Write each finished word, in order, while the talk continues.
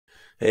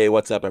Hey,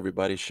 what's up,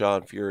 everybody?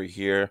 Shawn Furey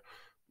here,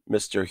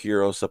 Mr.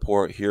 Hero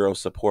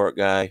Support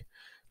Guy,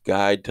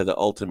 Guide to the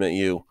Ultimate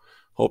You.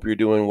 Hope you're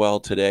doing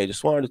well today.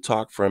 Just wanted to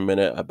talk for a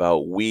minute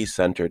about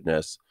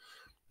we-centeredness.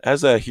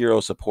 As a hero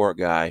support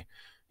guy,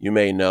 you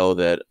may know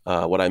that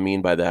what I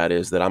mean by that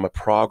is that I'm a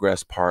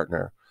progress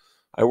partner.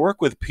 I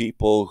work with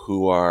people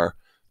who are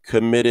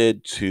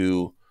committed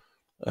to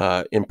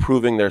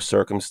improving their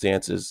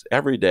circumstances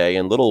every day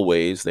in little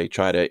ways. They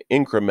try to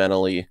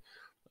incrementally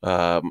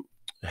um,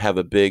 have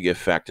a big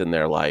effect in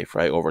their life,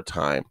 right, over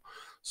time.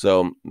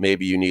 So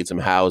maybe you need some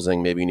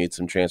housing, maybe you need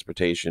some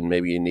transportation,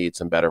 maybe you need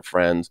some better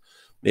friends,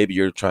 maybe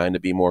you're trying to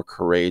be more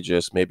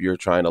courageous, maybe you're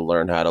trying to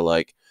learn how to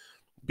like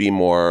be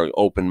more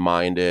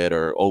open-minded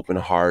or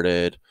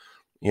open-hearted,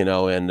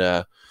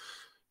 and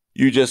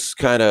you just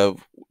kind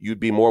of you'd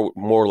be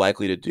more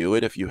likely to do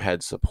it if you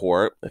had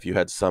support, if you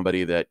had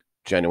somebody that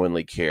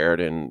genuinely cared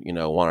and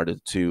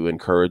wanted to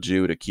encourage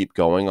you to keep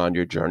going on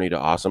your journey to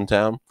Awesome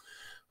Town.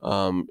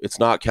 It's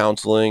not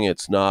counseling,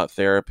 it's not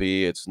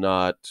therapy, it's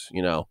not,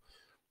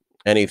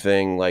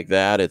 anything like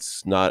that.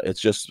 It's not,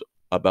 it's just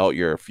about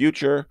your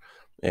future,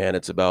 and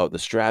it's about the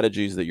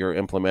strategies that you're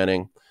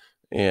implementing,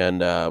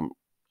 and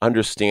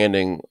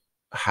understanding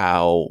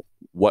how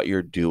what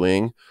you're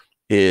doing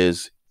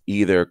is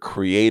either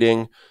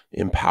creating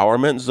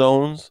empowerment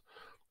zones,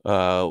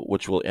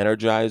 which will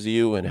energize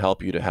you and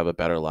help you to have a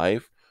better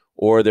life,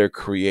 or they're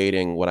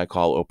creating what I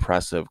call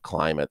oppressive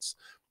climates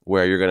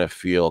where you're going to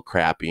feel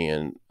crappy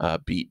and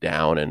beat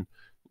down and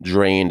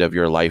drained of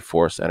your life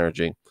force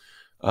energy.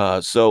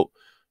 So,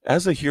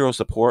 as a hero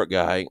support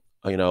guy,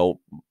 you know,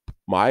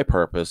 my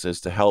purpose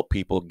is to help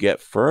people get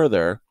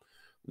further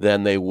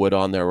than they would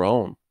on their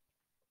own,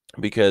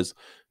 because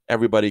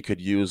everybody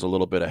could use a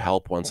little bit of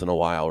help once in a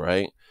while,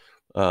 right?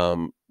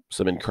 Some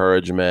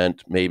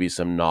encouragement, maybe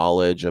some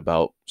knowledge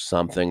about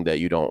something that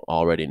you don't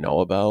already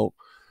know about,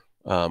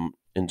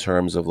 in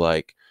terms of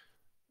like,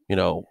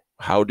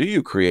 how do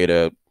you create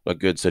a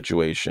good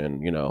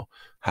situation?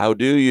 How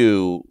do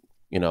you,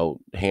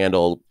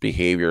 handle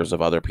behaviors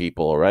of other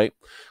people, right?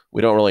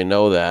 We don't really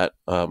know that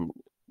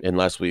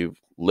unless we've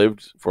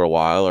lived for a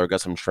while or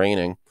got some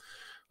training.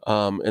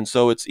 And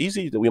so it's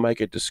easy that we might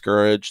get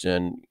discouraged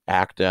and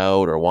act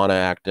out or want to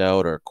act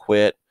out or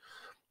quit.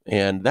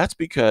 And that's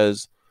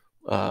because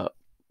uh,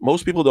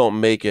 most people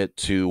don't make it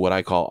to what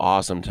I call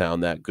Awesome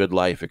Town, that good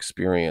life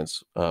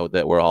experience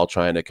that we're all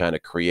trying to kind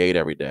of create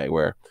every day,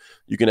 where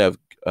you can have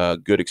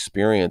good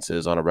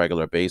experiences on a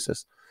regular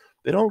basis.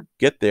 They don't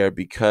get there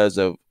because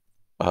of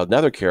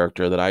another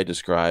character that I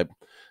describe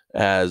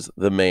as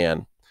the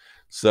man.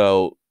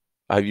 So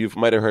you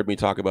might have heard me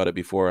talk about it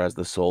before as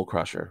the soul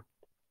crusher.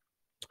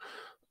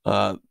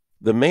 Uh,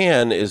 the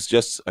man is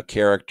just a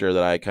character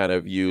that I kind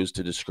of use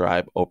to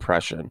describe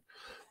oppression.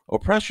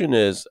 Oppression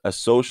is a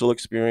social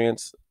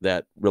experience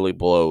that really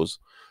blows.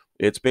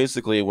 It's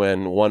basically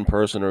when one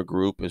person or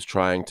group is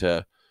trying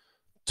to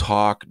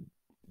talk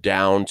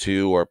down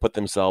to or put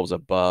themselves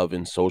above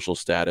in social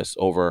status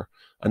over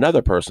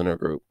another person or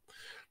group.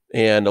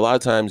 And a lot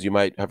of times you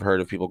might have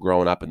heard of people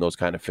growing up in those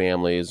kind of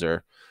families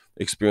or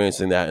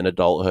experiencing that in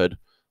adulthood,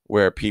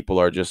 where people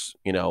are just,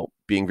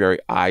 being very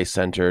I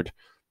centered.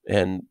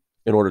 And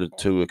in order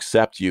to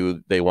accept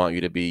you, they want you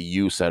to be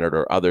you centered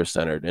or other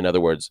centered. In other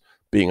words,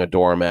 being a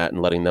doormat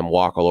and letting them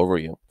walk all over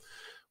you.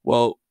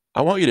 Well,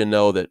 I want you to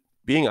know that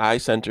being I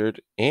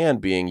centered and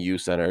being you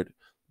centered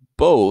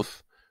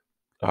both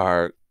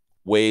are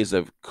ways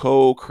of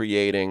co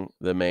creating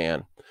the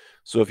man.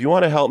 So if you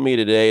want to help me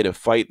today to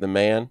fight the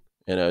man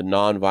in a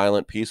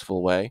non-violent,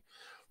 peaceful way,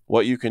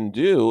 what you can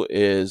do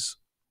is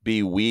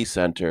be we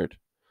centered.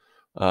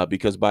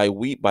 Because by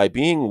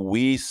being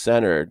we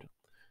centered,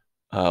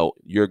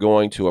 you're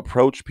going to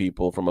approach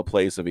people from a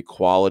place of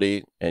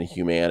equality and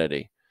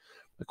humanity,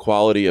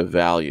 equality of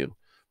value,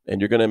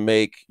 and you're going to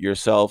make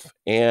yourself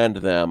and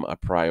them a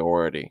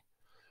priority.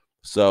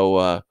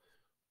 So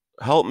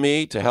help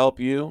me to help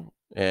you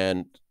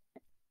and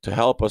to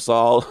help us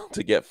all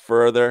to get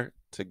further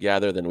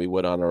together than we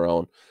would on our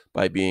own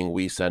by being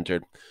we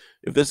centered.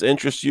 If this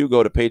interests you,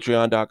 go to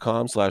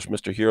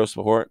patreon.com/Mr. Hero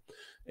Support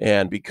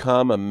and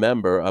become a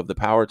member of the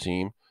Power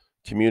Team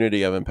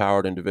community of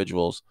empowered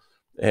individuals.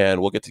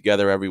 And we'll get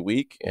together every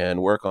week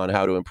and work on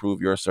how to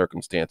improve your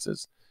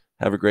circumstances.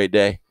 Have a great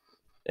day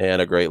and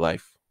a great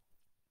life.